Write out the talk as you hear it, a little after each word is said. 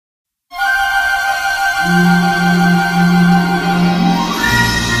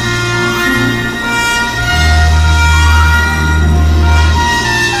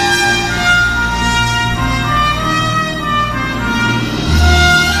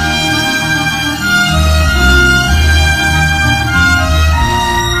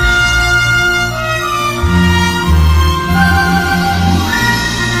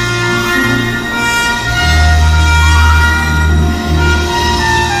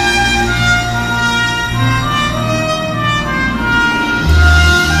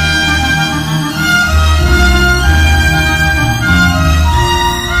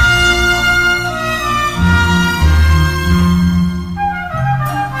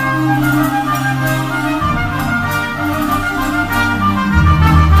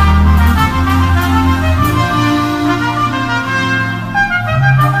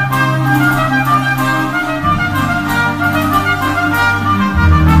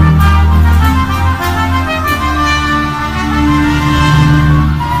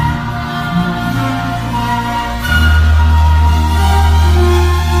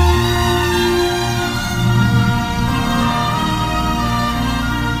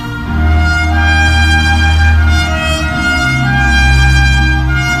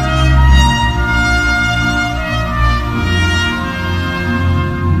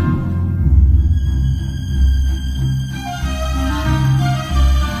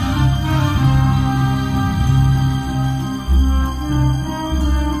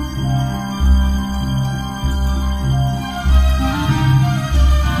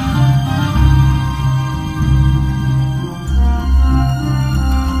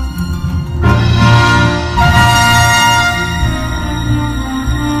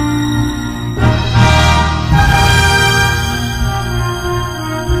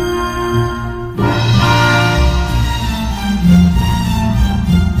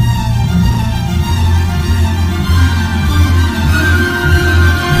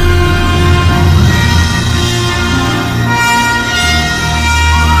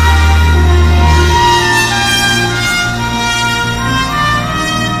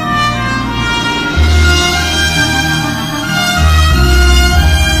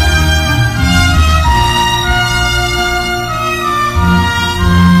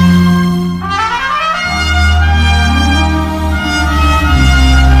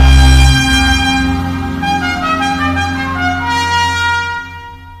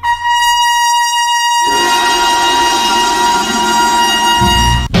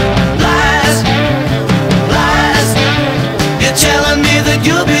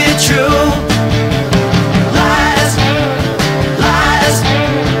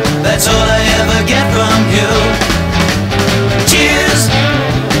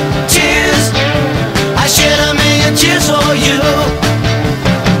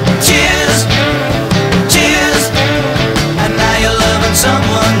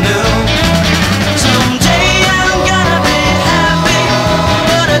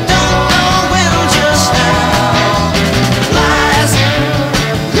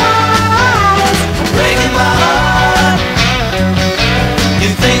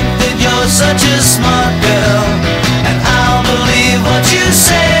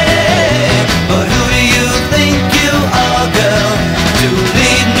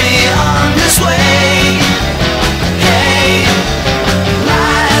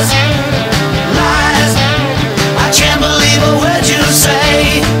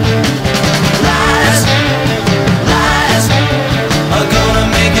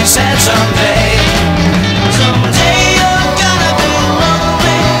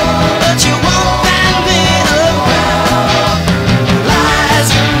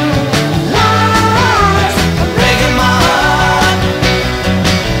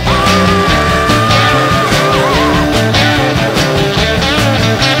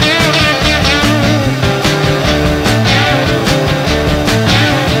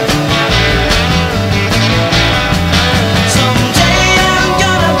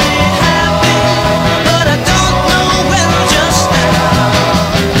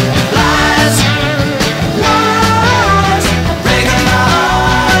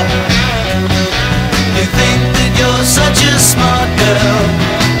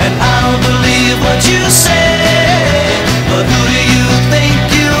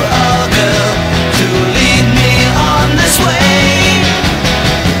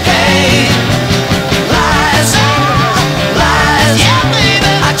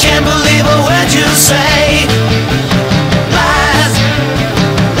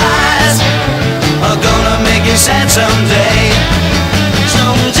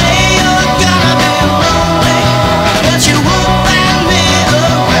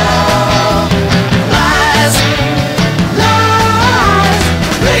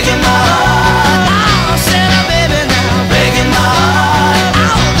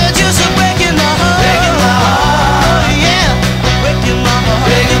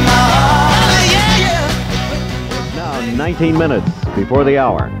19 minutes before the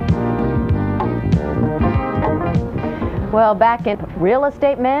hour. Well, back in real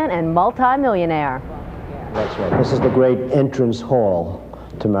estate man and multi-millionaire. That's right. This is the great entrance hall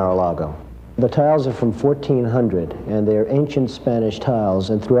to Mar-A-Lago. The tiles are from 1400, and they're ancient Spanish tiles,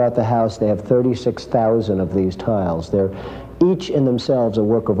 and throughout the house they have 36,000 of these tiles. They're each in themselves a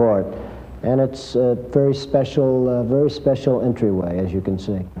work of art, and it's a very special entryway, as you can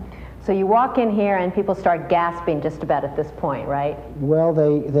see. So you walk in here and people start gasping just about at this point, right? Well,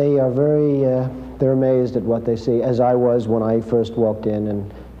 they are very, they're amazed at what they see, as I was when I first walked in,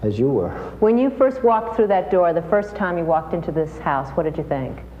 and as you were. When you first walked through that door, the first time you walked into this house, what did you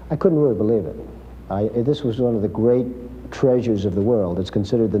think? I couldn't really believe it. This was one of the great treasures of the world. It's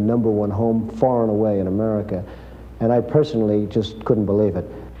considered the #1 home far and away in America, and I personally just couldn't believe it.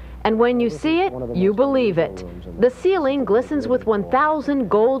 And when you see it, you believe it. The ceiling glistens with 1,000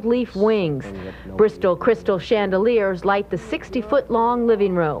 gold leaf wings. Bristol crystal chandeliers light the 60-foot-long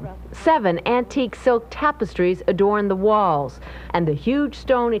living room. 7 antique silk tapestries adorn the walls. And the huge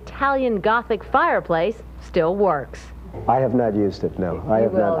stone Italian Gothic fireplace still works. I have not used it, no. I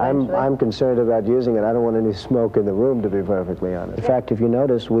have not. I'm concerned about using it. I don't want any smoke in the room, to be perfectly honest. In fact, if you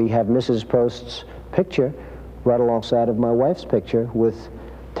notice, we have Mrs. Post's picture right alongside of my wife's picture with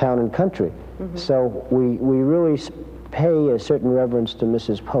Town and Country. So we really pay a certain reverence to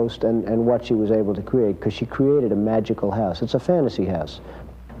Mrs. Post and what she was able to create, because she created a magical house. It's a fantasy house.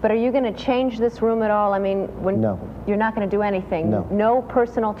 But are you going to change this room at all? I mean, No. You're not going to do anything? No. No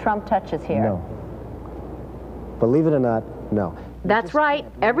personal Trump touches here? No. Believe it or not, no. That's right.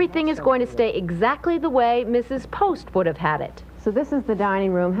 Everything is going to stay exactly the way Mrs. Post would have had it. So this is the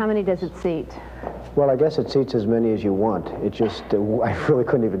dining room. How many does it seat? Well, I guess it seats as many as you want. It just, I really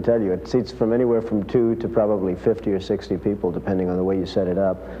couldn't even tell you. It seats from anywhere from 2 to probably 50 or 60 people, depending on the way you set it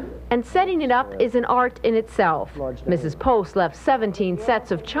up. And setting it up is an art in itself. Mrs. Post left 17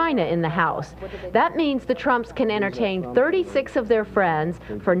 sets of china in the house. That means the Trumps can entertain 36 of their friends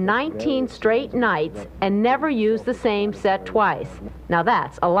for 19 straight nights and never use the same set twice. Now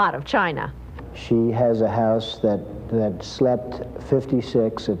that's a lot of china. She has a house that slept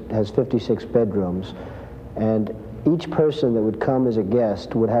 56, it has 56 bedrooms, and each person that would come as a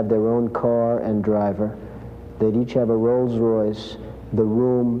guest would have their own car and driver. They'd each have a Rolls Royce, the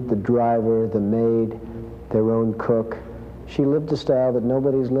room, the driver, the maid, their own cook. She lived a style that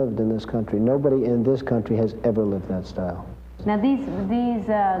nobody's lived in this country. Nobody in this country has ever lived that style. Now these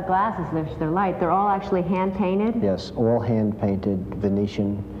glasses, they're light, they're all actually hand-painted? Yes, all hand-painted,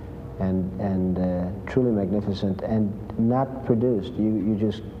 Venetian, and truly magnificent, and not produced.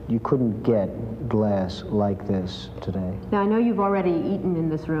 You couldn't get glass like this today. Now I know you've already eaten in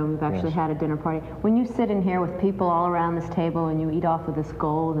this room. You've actually had a dinner party. When you sit in here with people all around this table and you eat off of this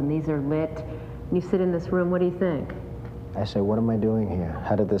gold and these are lit, and you sit in this room, what do you think? I say, what am I doing here?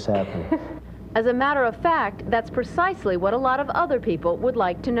 How did this happen? As a matter of fact, that's precisely what a lot of other people would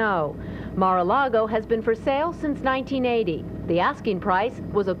like to know. Mar-A-Lago has been for sale since 1980. The asking price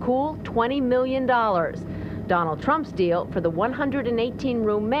was a cool $20 million. Donald Trump's deal for the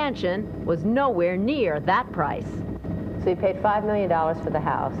 118-room mansion was nowhere near that price. So you paid $5 million for the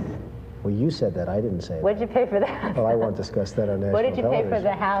house. Well, you said that. I didn't say that. What did you pay for the house? Well, I won't discuss that on national What did you television. pay for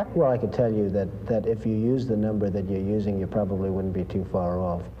the house? Well, I could tell you that if you use the number that you're using, you probably wouldn't be too far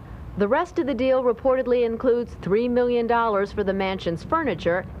off. The rest of the deal reportedly includes $3 million for the mansion's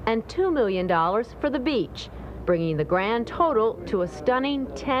furniture and $2 million for the beach, bringing the grand total to a stunning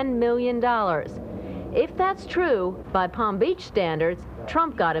 $10 million. If that's true, by Palm Beach standards,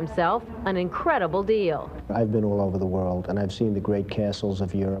 Trump got himself an incredible deal. I've been all over the world, and I've seen the great castles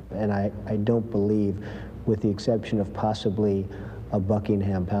of Europe, and I don't believe, with the exception of possibly a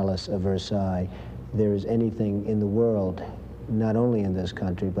Buckingham Palace of Versailles, there is anything in the world, not only in this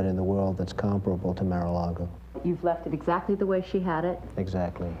country, but in the world, that's comparable to Mar-A-Lago. You've left it exactly the way she had it?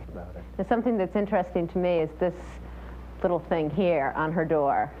 Exactly. Now, something that's interesting to me is this little thing here on her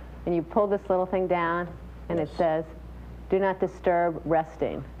door. And you pull this little thing down, and it says, "Do not disturb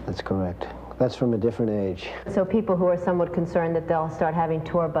resting." That's correct. That's from a different age. So people who are somewhat concerned that they'll start having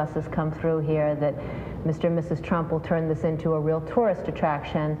tour buses come through here, that Mr. and Mrs. Trump will turn this into a real tourist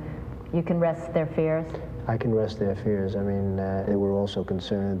attraction, you can rest their fears? I can rest their fears. I mean, they were also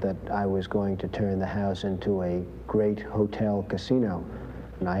concerned that I was going to turn the house into a great hotel casino,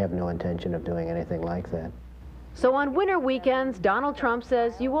 and I have no intention of doing anything like that. So on winter weekends, Donald Trump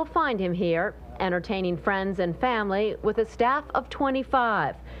says you will find him here, entertaining friends and family with a staff of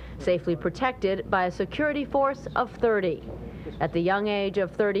 25, safely protected by a security force of 30. At the young age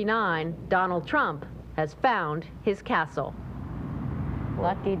of 39, Donald Trump has found his castle.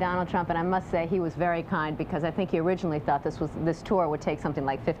 Lucky Donald Trump, and I must say he was very kind, because I think he originally thought this tour would take something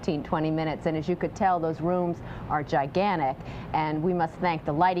like 15-20 minutes, and as you could tell, those rooms are gigantic, and we must thank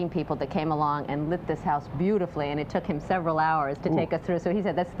the lighting people that came along and lit this house beautifully, and it took him several hours to take us through. So he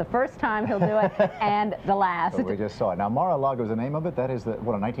said that's the first time he'll do it and the last. So we just saw it. Now Mar-A-Lago is the name of it. That is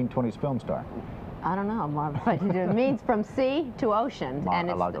what, a 1920s film star? I don't know, but it means from sea to ocean.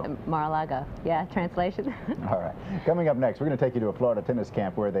 Mar-A-Lago. And it's Mar-A-Lago. Yeah, translation. All right. Coming up next, we're going to take you to a Florida tennis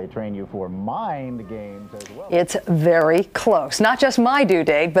camp where they train you for mind games as well. It's very close. Not just my due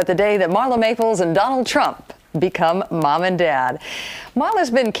date, but the day that Marla Maples and Donald Trump become mom and dad.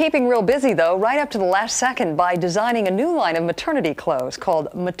 Marla's been keeping real busy, though, right up to the last second by designing a new line of maternity clothes called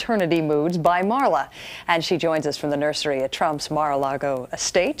Maternity Moods by Marla. And she joins us from the nursery at Trump's Mar-A-Lago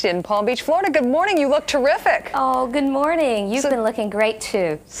estate in Palm Beach, Florida. Good morning. You look terrific. Oh, good morning. You've been looking great,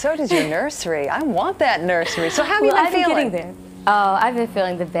 too. So does your nursery. I want that nursery. So how have you been feeling? Getting there. Oh, I've been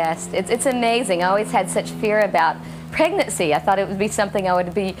feeling the best. It's amazing. I always had such fear about pregnancy. I thought it would be something I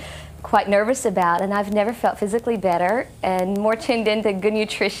would be quite nervous about, and I've never felt physically better and more tuned into good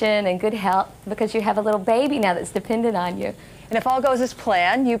nutrition and good health, because you have a little baby now that's dependent on you. And if all goes as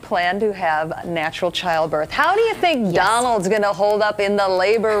planned, you plan to have natural childbirth. How do you think Donald's going to hold up in the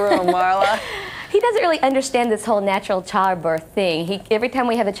labor room, Marla? He doesn't really understand this whole natural childbirth thing. Every time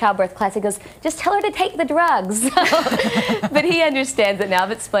we have a childbirth class, he goes, just tell her to take the drugs. But he understands it now.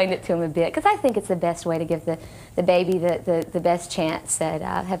 I've explained it to him a bit, because I think it's the best way to give the baby the best chance at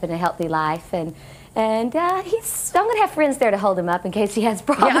having a healthy life. And I'm going to have friends there to hold him up in case he has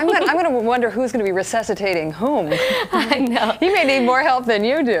problems. Yeah, I'm going to wonder who's going to be resuscitating whom. I know. He may need more help than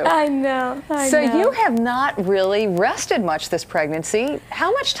you do. I know. So you have not really rested much this pregnancy.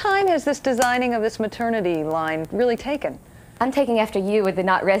 How much time has this designing of this maternity line really taken? I'm taking after you with the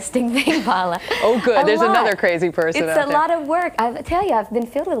not resting thing, Paula. Oh, good. There's another crazy person out there. It's a lot of work. I tell you, I've been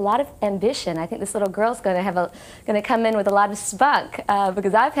filled with a lot of ambition. I think this little girl's going to come in with a lot of spunk,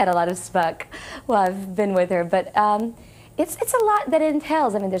 because I've had a lot of spunk while I've been with her. But it's a lot that it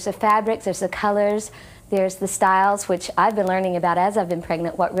entails. I mean, there's the fabrics, there's the colors, there's the styles, which I've been learning about as I've been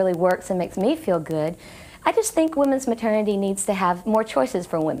pregnant, what really works and makes me feel good. I just think women's maternity needs to have more choices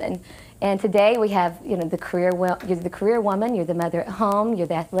for women. And today we have, you know, you're the career woman, you're the mother at home, you're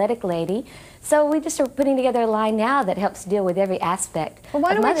the athletic lady. So we just are putting together a line now that helps deal with every aspect of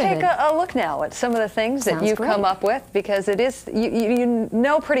motherhood. Well, why don't we take a look now at some of the things that you've come up with, because it is, you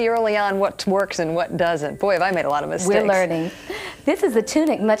know pretty early on what works and what doesn't. Boy, have I made a lot of mistakes. We're learning. This is a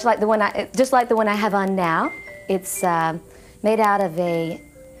tunic, much like the one just like the one I have on now. It's made out of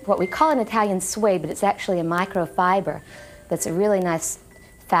what we call an Italian suede, but it's actually a microfiber. That's a really nice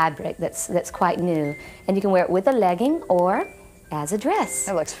fabric that's quite new, and you can wear it with a legging or as a dress.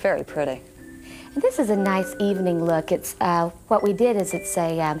 That looks very pretty. And this is a nice evening look. It's what we did is it's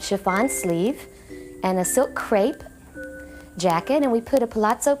a chiffon sleeve and a silk crepe jacket, and we put a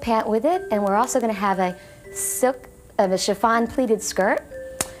palazzo pant with it, and we're also going to have a chiffon pleated skirt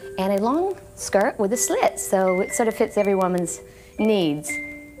and a long skirt with a slit, so it sort of fits every woman's needs.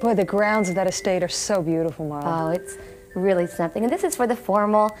 Boy, the grounds of that estate are so beautiful, Marla. Oh, it's really something. And this is for the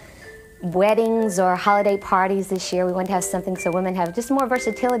formal weddings or holiday parties this year. We want to have something so women have just more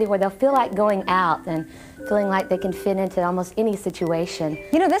versatility, where they'll feel like going out and feeling like they can fit into almost any situation.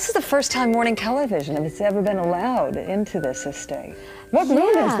 You know, this is the first time morning television has ever been allowed into this estate. What room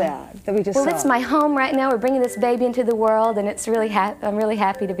is that we just saw? Well, it's my home right now. We're bringing this baby into the world, and it's really I'm really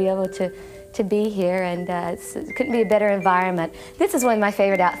happy to be able to be here, and it couldn't be a better environment. This is one of my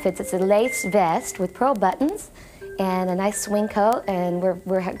favorite outfits. It's a lace vest with pearl buttons and a nice swing coat, and we're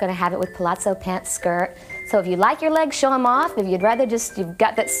going to have it with palazzo pants skirt. So if you like your legs, show them off. If you'd rather you've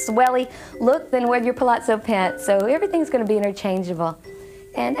got that swelly look, then wear your palazzo pants. So everything's going to be interchangeable.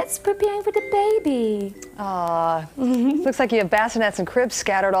 And that's preparing for the baby. Aw, looks like you have bassinets and cribs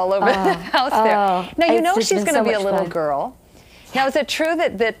scattered all over the house there. Now, you know she's going to be a little girl. Now, is it true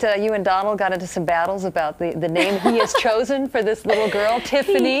that you and Donald got into some battles about the name he has chosen for this little girl,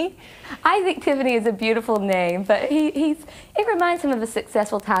 Tiffany? I think Tiffany is a beautiful name, but it reminds him of a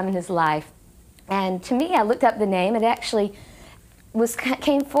successful time in his life. And to me, I looked up the name. It actually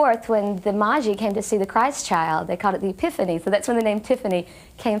came forth when the Magi came to see the Christ child. They called it the Epiphany, so that's when the name Tiffany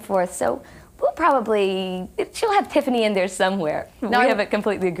came forth. So we'll she'll have Tiffany in there somewhere. Now, we haven't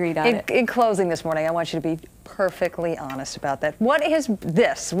completely agreed on it. In closing this morning, I want you to be perfectly honest about that. What has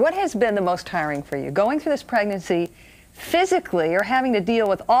been the most tiring for you? Going through this pregnancy physically, or having to deal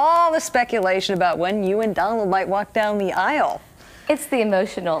with all the speculation about when you and Donald might walk down the aisle? It's the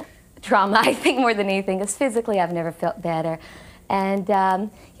emotional trauma, I think, more than anything, because physically I've never felt better. And,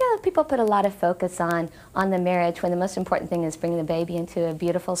 know, people put a lot of focus on the marriage when the most important thing is bringing the baby into a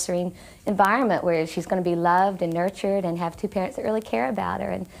beautiful, serene environment where she's going to be loved and nurtured and have two parents that really care about her.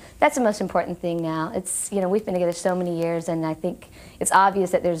 And that's the most important thing now. It's, you know, we've been together so many years, and I think it's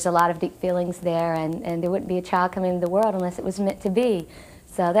obvious that there's a lot of deep feelings there, and there wouldn't be a child coming into the world unless it was meant to be.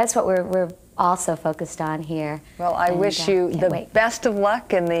 So that's what we're also focused on here. Well, I wish you the best of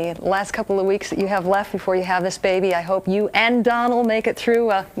luck in the last couple of weeks that you have left before you have this baby. I hope you and Donald make it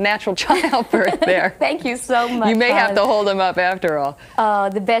through a natural childbirth there. Thank you so much. You may have to hold him up after all. Oh,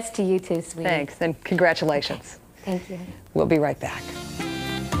 the best to you too, sweetie. Thanks, and congratulations. Thank you. We'll be right back.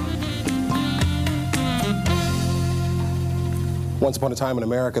 Once upon a time in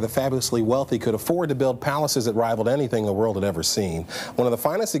America, the fabulously wealthy could afford to build palaces that rivaled anything the world had ever seen. One of the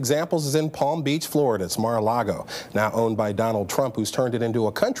finest examples is in Palm Beach, Florida. It's Mar-A-Lago, now owned by Donald Trump, who's turned it into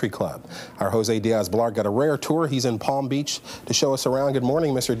a country club. Our Jose Diaz-Balart got a rare tour. He's in Palm Beach to show us around. Good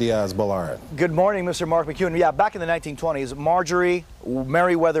morning, Mr. Diaz-Balart. Good morning, Mr. Mark McEwen. Yeah, back in the 1920s, Marjorie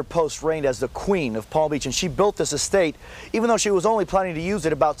Meriwether Post reigned as the queen of Palm Beach, and she built this estate even though she was only planning to use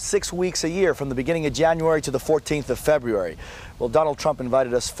it about 6 weeks a year from the beginning of January to the 14th of February. Well, Donald Trump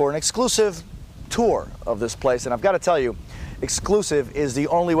invited us for an exclusive tour of this place, and I've got to tell you, exclusive is the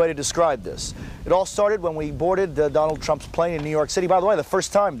only way to describe this. It all started when we boarded Donald Trump's plane in New York City. By the way, the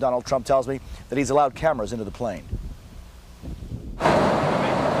first time Donald Trump tells me that he's allowed cameras into the plane.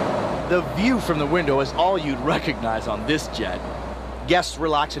 The view from the window is all you'd recognize on this jet. Guests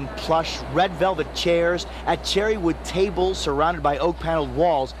relax in plush, red velvet chairs at cherrywood tables surrounded by oak-paneled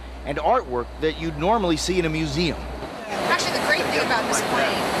walls and artwork that you'd normally see in a museum. Actually, the great thing about this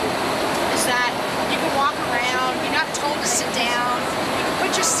plane is that you can walk around, you're not told to sit down, you can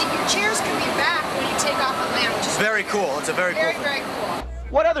put your chairs can be back when you take off and land, which is very cool. It's a very cool thing. Very cool.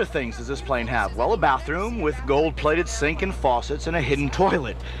 What other things does this plane have? Well, a bathroom with gold-plated sink and faucets and a hidden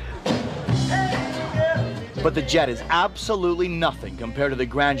toilet. But the jet is absolutely nothing compared to the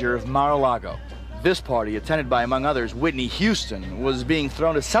grandeur of Mar-A-Lago. This party, attended by, among others, Whitney Houston, was being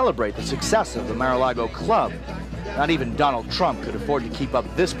thrown to celebrate the success of the Mar-A-Lago Club. Not even Donald Trump could afford to keep up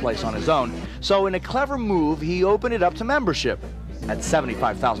this place on his own, so in a clever move, he opened it up to membership at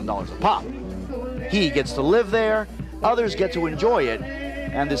 $75,000 a pop. He gets to live there, others get to enjoy it,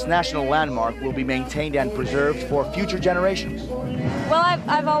 and this national landmark will be maintained and preserved for future generations. Well,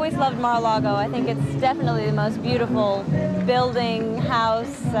 I've always loved Mar-A-Lago. I think it's definitely the most beautiful building,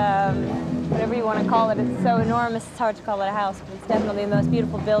 house, whatever you want to call it. It's so enormous, it's hard to call it a house, but it's definitely the most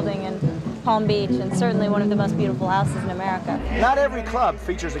beautiful building in Palm Beach, and certainly one of the most beautiful houses in America. Not every club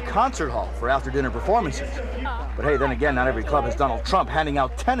features a concert hall for after-dinner performances. But hey, then again, not every club has Donald Trump handing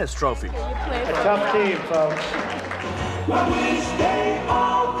out tennis trophies. A tough team, folks.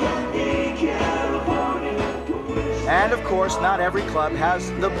 And of course, not every club has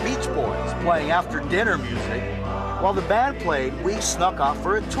the Beach Boys playing after-dinner music. While the band played, we snuck off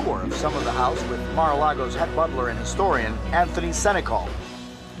for a tour of some of the house with Mar-A-Lago's head butler and historian, Anthony Senecal.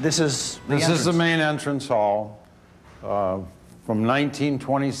 This is the main entrance hall. From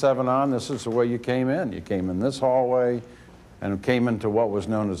 1927 on, this is the way you came in. You came in this hallway and came into what was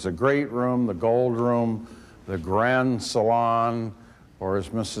known as the Great Room, the Gold Room, the Grand Salon, or as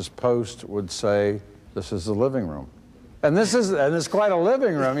Mrs. Post would say, this is the living room. And it's quite a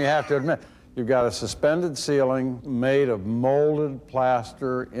living room, you have to admit. You've got a suspended ceiling made of molded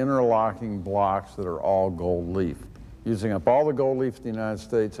plaster interlocking blocks that are all gold leaf. Using up all the gold leaf in the United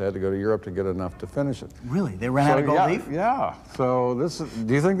States, I had to go to Europe to get enough to finish it. Really? They ran out of gold leaf? Yeah. So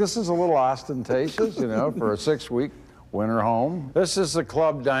do you think this is a little ostentatious, you know, for a 6-week winter home? This is the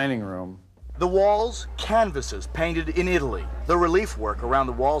club dining room. The walls, canvases painted in Italy. The relief work around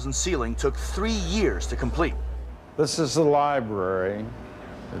the walls and ceiling took 3 years to complete. This is the library.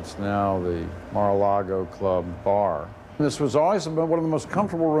 It's now the Mar-A-Lago Club bar. This was always one of the most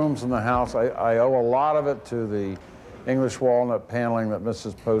comfortable rooms in the house. I owe a lot of it to the English walnut paneling that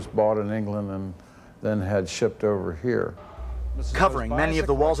Mrs. Post bought in England and then had shipped over here. Covering many of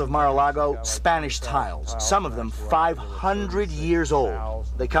the walls of Mar-A-Lago, Spanish tiles, some of them 500 years old.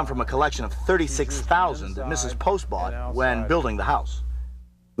 They come from a collection of 36,000 that Mrs. Post bought when building the house.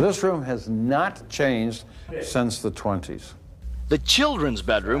 This room has not changed since the 20s. The children's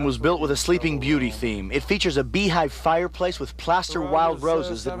bedroom was built with a Sleeping Beauty theme. It features a beehive fireplace with plaster wild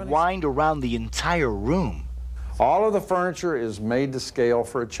roses that wind around the entire room. All of the furniture is made to scale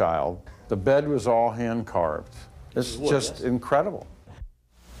for a child. The bed was all hand carved. It's just incredible.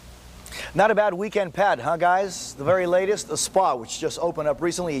 Not a bad weekend pad, huh, guys? The very latest, a spa, which just opened up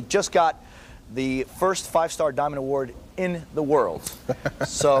recently. It just got the first 5-star Diamond Award in the world.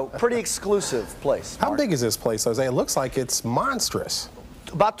 So, pretty exclusive place. How big is this place, Jose? It looks like it's monstrous.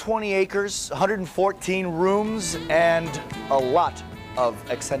 About 20 acres, 114 rooms, and a lot of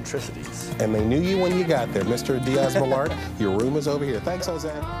eccentricities. And they knew you when you got there. Mr. Diaz-Balart, your room is over here. Thanks,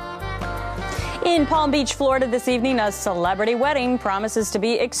 Jose. In Palm Beach, Florida this evening, a celebrity wedding promises to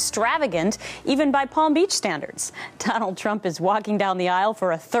be extravagant, even by Palm Beach standards. Donald Trump is walking down the aisle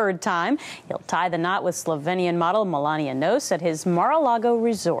for a third time. He'll tie the knot with Slovenian model Melania Trump at his Mar-A-Lago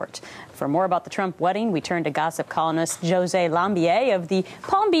resort. For more about the Trump wedding, we turn to gossip columnist Jose Lambier of the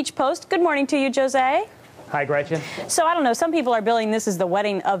Palm Beach Post. Good morning to you, Jose. Hi, Gretchen. So I don't know, some people are billing this as the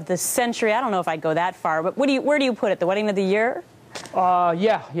wedding of the century. I don't know if I'd go that far, but where do you put it? The wedding of the year?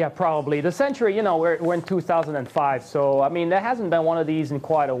 Yeah, probably. The century, you know, we're in 2005, so, I mean, there hasn't been one of these in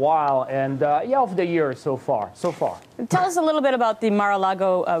quite a while, and, yeah, of the year so far. Tell us a little bit about the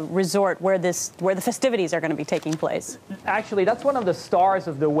Mar-A-Lago resort, where the festivities are going to be taking place. Actually, that's one of the stars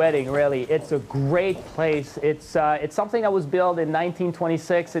of the wedding, really. It's a great place. It's something that was built in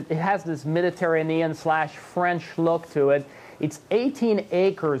 1926. It has this Mediterranean/French look to it. It's 18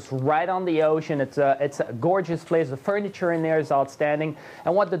 acres right on the ocean. It's a gorgeous place. The furniture in there is outstanding.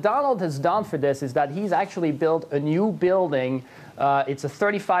 And what the Donald has done for this is that he's actually built a new building. It's a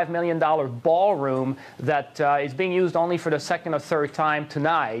 $35 million ballroom that is being used only for the second or third time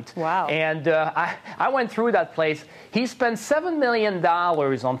tonight. Wow. And I went through that place. He spent $7 million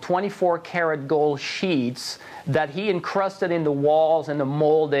on 24-karat gold sheets that he encrusted in the walls and the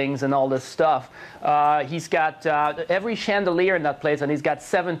moldings and all this stuff. He's got every chandelier in that place, and he's got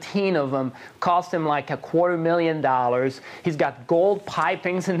 17 of them, cost him like $250,000. He's got gold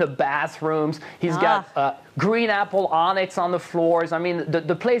pipings in the bathrooms. He's got green apple onyx on the floors. I mean,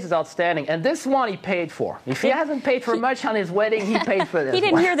 the place is outstanding. And this one he paid for. If he hasn't paid for much on his wedding, he paid for this. He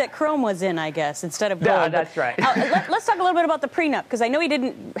didn't hear that chrome was in, I guess, instead of gold. No, that's right. Let's talk a little bit about the prenup, because I know he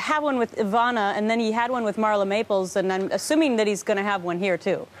didn't have one with Ivana, and then he had one with Marla Maples, and I'm assuming that he's going to have one here,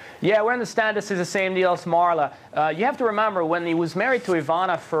 too. Yeah, we understand this is the same deal as Marla. You have to remember, when he was married to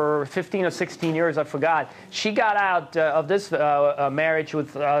Ivana for 15 or 16 years, I forgot, she got out of this marriage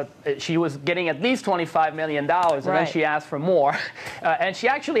with, she was getting at least $25 million, and then she asked for more. And she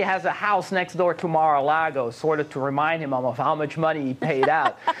actually has a house next door to Mar-A-Lago, sort of to remind him of how much money he paid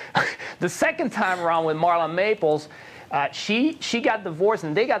out. The second time around with Marla Maples, she got divorced,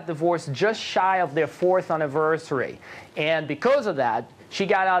 and they got divorced just shy of their 4th anniversary. And because of that, she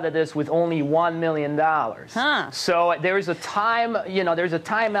got out of this with only $1 million. So there's a time, there's a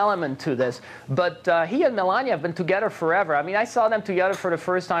time element to this. But he and Melania have been together forever. I mean, I saw them together for the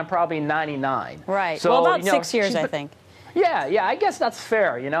first time probably in '99. Right. So, well, about 6 years, I think. Yeah, I guess that's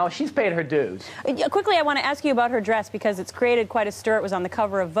fair, She's paid her dues. Quickly, I want to ask you about her dress, because it's created quite a stir. It was on the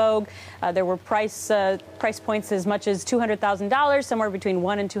cover of Vogue. There were price points as much as $200,000, somewhere between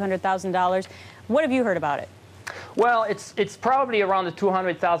 $100,000 and $200,000. What have you heard about it? Well, it's probably around the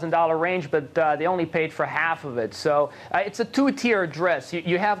 $200,000 range, but they only paid for half of it. So it's a two-tier dress.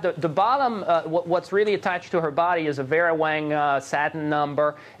 You have the bottom, what's really attached to her body is a Vera Wang satin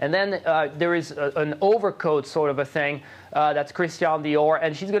number, and then there is an overcoat sort of a thing. That's Christian Dior,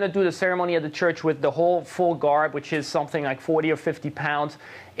 and she's going to do the ceremony at the church with the whole full garb, which is something like 40 or 50 pounds.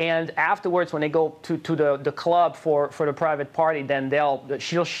 And afterwards, when they go to the club for the private party, then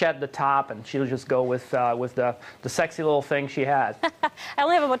she'll shed the top, and she'll just go with the sexy little thing she has. I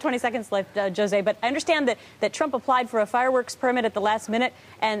only have about 20 seconds left, Jose, but I understand that Trump applied for a fireworks permit at the last minute,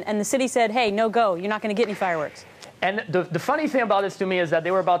 and the city said, hey, no go, you're not going to get any fireworks. And the funny thing about this to me is that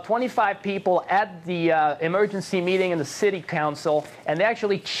there were about 25 people at the emergency meeting in the city council, and they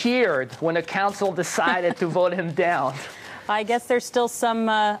actually cheered when the council decided to vote him down. I guess there's still some,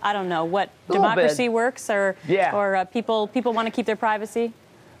 I don't know, what democracy works, or people want to keep their privacy?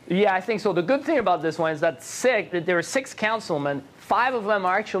 Yeah, I think so. The good thing about this one is that there are 6 councilmen. 5 of them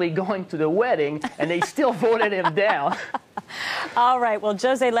are actually going to the wedding, and they still voted him down. All right. Well,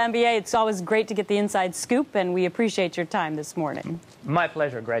 Jose Lambier, it's always great to get the inside scoop, and we appreciate your time this morning. My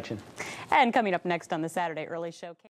pleasure, Gretchen. And coming up next on the Saturday Early Show.